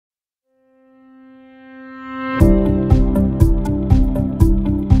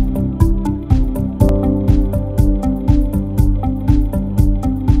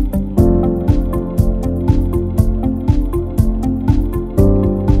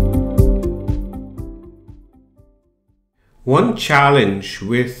One challenge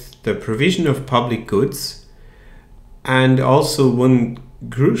with the provision of public goods, and also one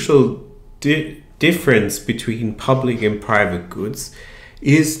crucial difference between public and private goods,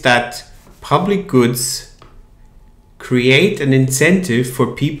 is that public goods create an incentive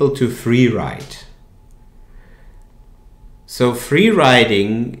for people to free ride. So free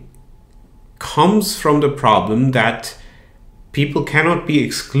riding comes from the problem that people cannot be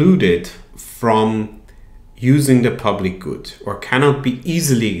excluded from using the public good, or cannot be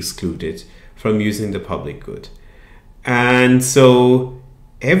easily excluded from using the public good. And so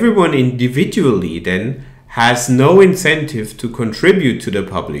everyone individually then has no incentive to contribute to the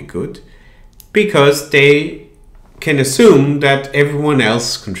public good, because they can assume that everyone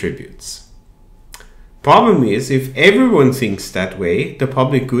else contributes. Problem is, if everyone thinks that way, the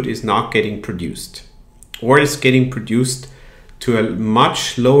public good is not getting produced, or is getting produced to a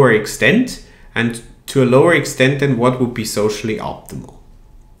much lower extent, and to a lower extent than what would be socially optimal.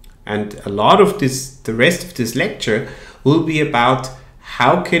 And a lot of this, the rest of this lecture, will be about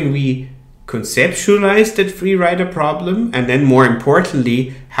how can we conceptualize that free rider problem, and then more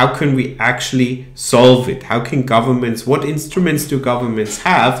importantly, how can we actually solve it? How can governments, what instruments do governments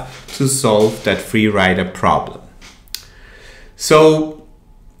have to solve that free rider problem? So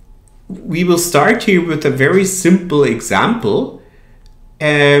we will start here with a very simple example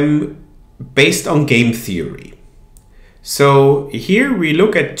based on game theory. So here we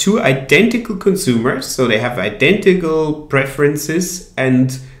look at two identical consumers, so they have identical preferences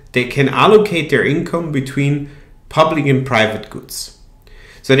and they can allocate their income between public and private goods.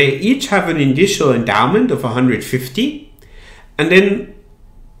 So they each have an initial endowment of 150, and then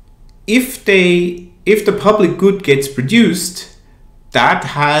if the public good gets produced, that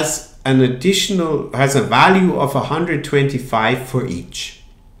has a value of 125 for each.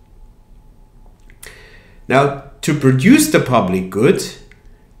 Now, to produce the public good,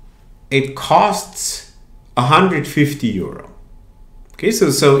 it costs 150 euro. Okay,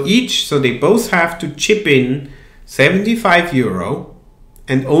 so they both have to chip in 75 euro,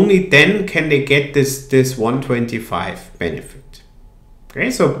 and only then can they get this 125 benefit.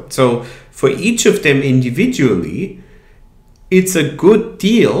 Okay, so for each of them individually, it's a good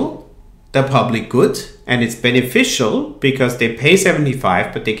deal, the public good, and it's beneficial because they pay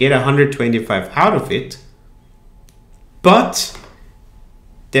 75, but they get 125 out of it. But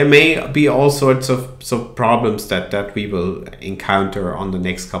there may be all sorts of problems that we will encounter on the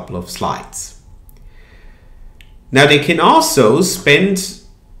next couple of slides. Now they can also spend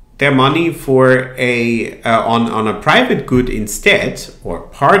their money for on a private good instead, or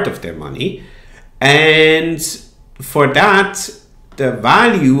part of their money, and for that the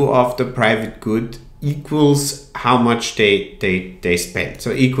value of the private good equals how much they spend,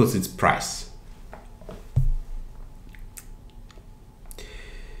 so equals its price.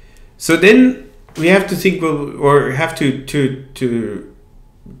 So then we have to think, or have to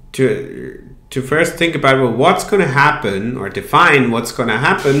first think about, well, what's going to happen, or define what's going to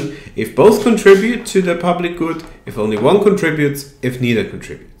happen if both contribute to the public good, if only one contributes, if neither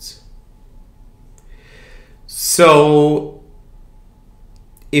contributes. So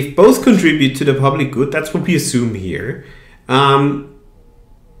if both contribute to the public good, that's what we assume here.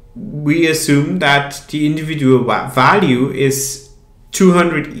 We assume that the individual value is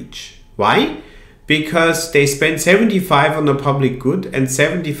 200 each. Why? Because they spend 75 on the public good and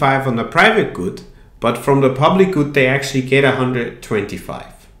 75 on the private good, but from the public good they actually get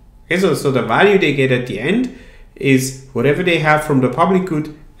 125. Okay, so the value they get at the end is whatever they have from the public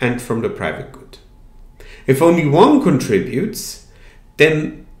good and from the private good. If only one contributes,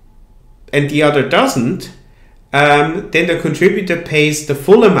 then and the other doesn't, then the contributor pays the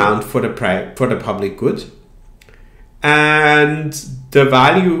full amount for the public good, and the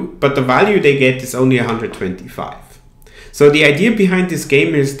value they get is only 125. So the idea behind this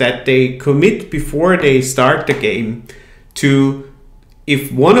game is that they commit before they start the game to,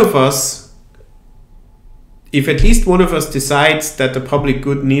 if at least one of us decides that the public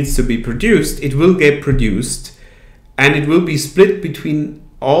good needs to be produced, it will get produced, and it will be split between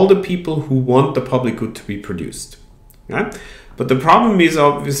all the people who want the public good to be produced. Yeah? But the problem is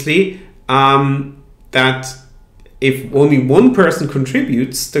obviously that if only one person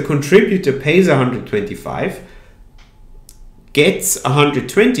contributes, the contributor pays 125, gets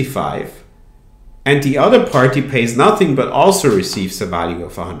 125, and the other party pays nothing but also receives a value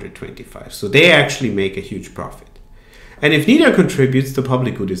of 125. So they actually make a huge profit. And if neither contributes, the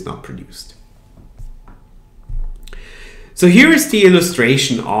public good is not produced. So here is the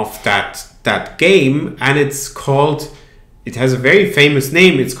illustration of that game, and it has a very famous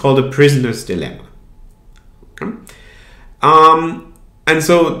name. It's called a prisoner's dilemma. And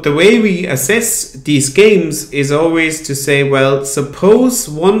so the way we assess these games is always to say, well, suppose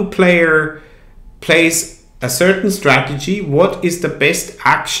one player plays a certain strategy, what is the best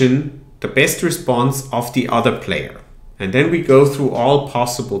action, the best response of the other player? And then we go through all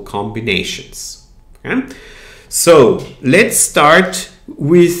possible combinations. Okay? So let's start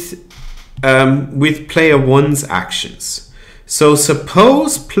with player one's actions. So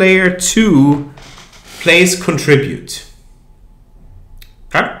suppose player two plays contribute.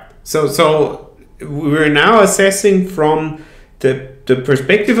 Okay? So we're now assessing from the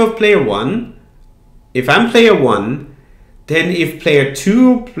perspective of player one. If I'm player one, then if player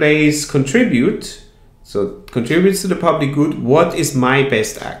two plays contribute, so contributes to the public good, what is my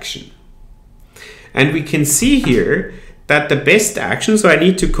best action? And we can see here that the best action, so I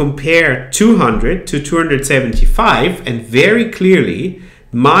need to compare 200 to 275, and very clearly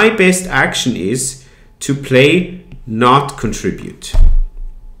my best action is to play not contribute.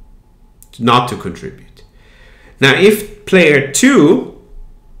 Not to contribute. Now if player 2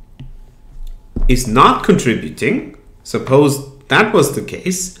 is not contributing, suppose that was the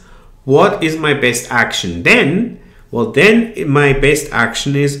case, what is my best action then? Well, then my best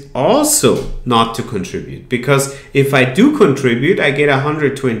action is also not to contribute, because if I do contribute, I get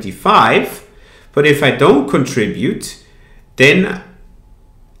 125, but if I don't contribute, then,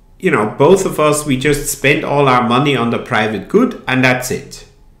 you know, both of us, we just spend all our money on the private good and that's it.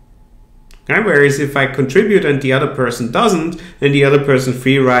 Okay? Whereas if I contribute and the other person doesn't, then the other person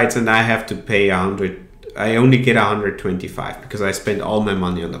free rides and I have to pay 100. I only get 125 because I spent all my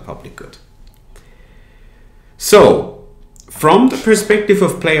money on the public good. So, from the perspective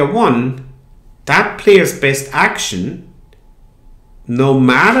of player one, that player's best action, no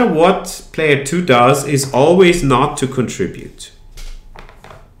matter what player two does, is always not to contribute.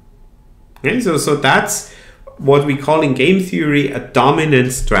 Okay, so that's what we call in game theory a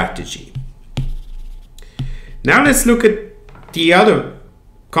dominant strategy. Now let's look at the other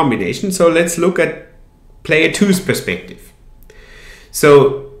combination. So let's look at player two's perspective.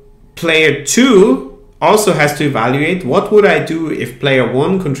 So player two also has to evaluate what would I do if player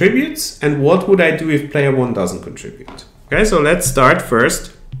one contributes and what would I do if player one doesn't contribute. Okay, so let's start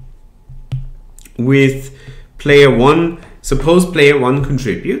first with player one. Suppose player one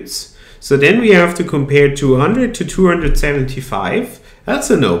contributes. So then we have to compare 200 to 275. That's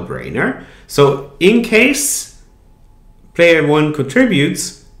a no-brainer. So in case player one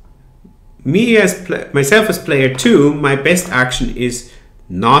contributes, myself as player two, my best action is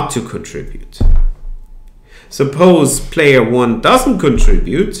not to contribute. Suppose player one doesn't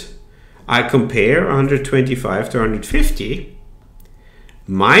contribute, I compare 125 to 150.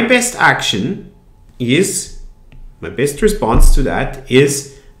 My best action is, my best response to that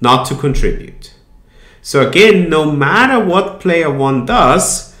is not to contribute. So again, no matter what player one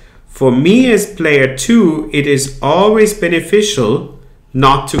does, for me as player two, it is always beneficial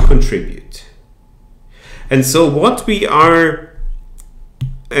not to contribute. And so what we are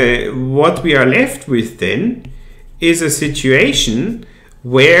left with then is a situation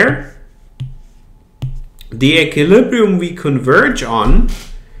where the equilibrium we converge on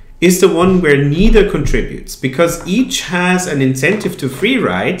is the one where neither contributes, because each has an incentive to free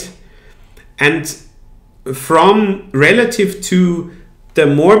ride, and from relative to the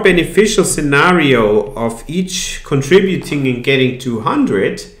more beneficial scenario of each contributing and getting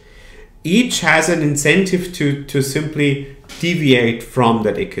 200, each has an incentive to simply deviate from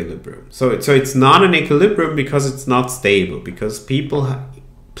that equilibrium. So it's not an equilibrium because it's not stable, because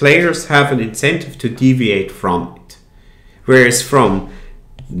players have an incentive to deviate from it. Whereas from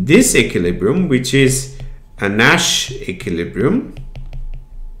this equilibrium, which is a Nash equilibrium,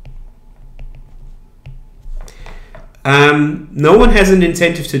 no one has an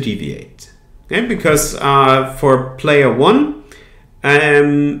incentive to deviate. Okay? Because for player one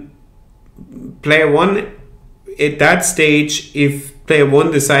at that stage, if player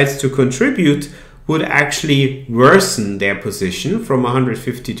one decides to contribute, would actually worsen their position from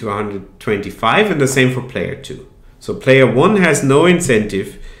 150 to 125, and the same for player two. So player one has no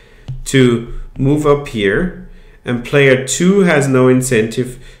incentive to move up here, and player two has no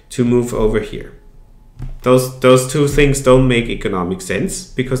incentive to move over here. Those two things don't make economic sense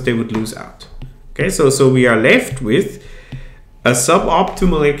because they would lose out. Okay, so we are left with a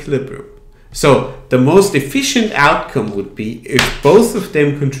suboptimal equilibrium. So the most efficient outcome would be if both of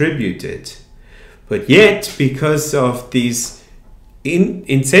them contributed, but yet because of these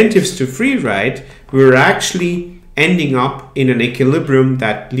incentives to free ride, we're actually ending up in an equilibrium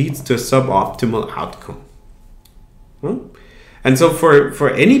that leads to a suboptimal outcome. And so for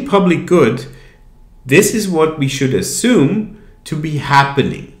any public good, this is what we should assume to be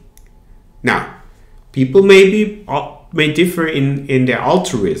happening. Now, people may differ in their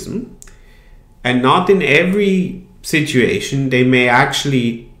altruism, and not in every situation they may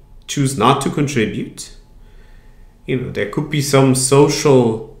actually choose not to contribute. There could be some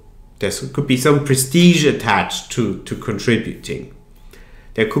there could be some prestige attached to contributing.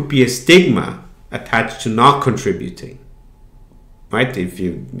 There could be a stigma attached to not contributing, right? If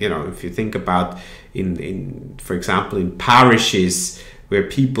you think about for example, in parishes where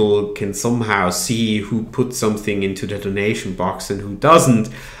people can somehow see who put something into the donation box and who doesn't,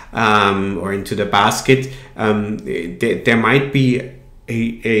 or into the basket, there might be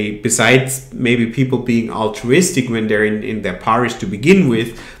besides maybe people being altruistic when they're in their parish to begin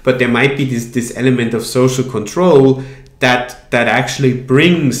with, but there might be this element of social control that actually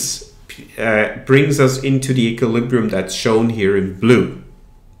brings us into the equilibrium that's shown here in blue.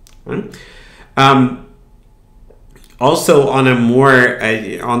 Right? Also, on a more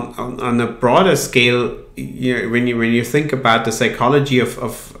on a broader scale, when you think about the psychology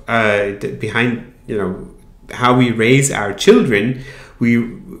of behind how we raise our children,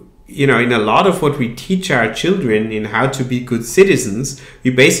 we in a lot of what we teach our children in how to be good citizens,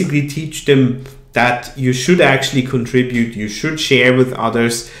 we basically teach them that you should actually contribute, you should share with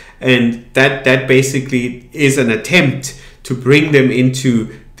others, and that basically is an attempt to bring them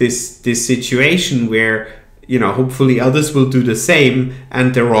into this situation where hopefully others will do the same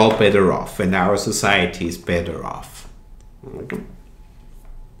and they're all better off and our society is better off. Okay,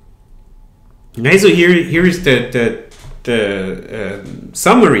 so here is the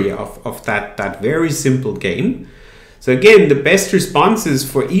summary of that very simple game. So again, the best responses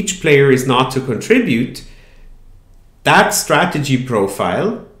for each player is not to contribute. That strategy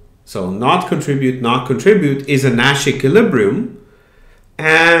profile, so not contribute, is a Nash equilibrium,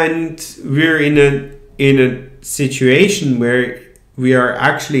 and we're in a situation where we are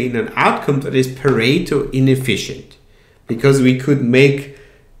actually in an outcome that is Pareto inefficient, because we could make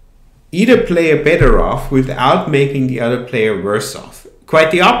either player better off without making the other player worse off.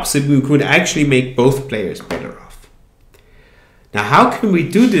 Quite the opposite, we could actually make both players better off. Now, how can we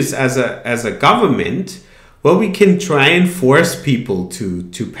do this as a government? Well, we can try and force people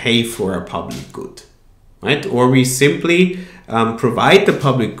to pay for a public good, right? Or we simply provide the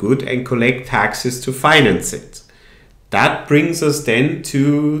public good and collect taxes to finance it. That brings us then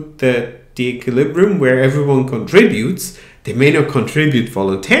to the equilibrium where everyone contributes. They may not contribute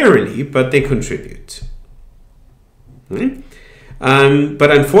voluntarily, but they contribute. Right?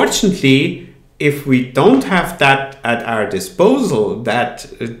 But unfortunately, if we don't have that at our disposal,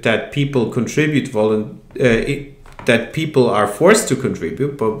 that people contribute that people are forced to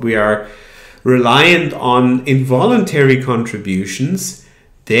contribute, but we are reliant on involuntary contributions,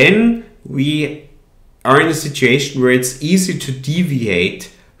 then we are in a situation where it's easy to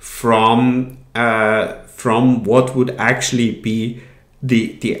deviate from what would actually be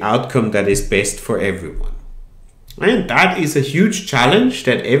the outcome that is best for everyone. And that is a huge challenge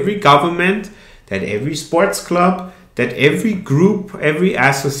that every government, that every sports club, that every group, every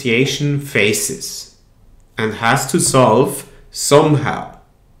association faces and has to solve somehow.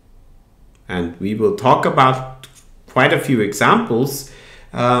 And we will talk about quite a few examples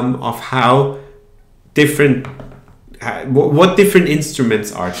of how what different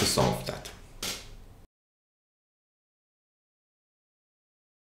instruments are to solve that.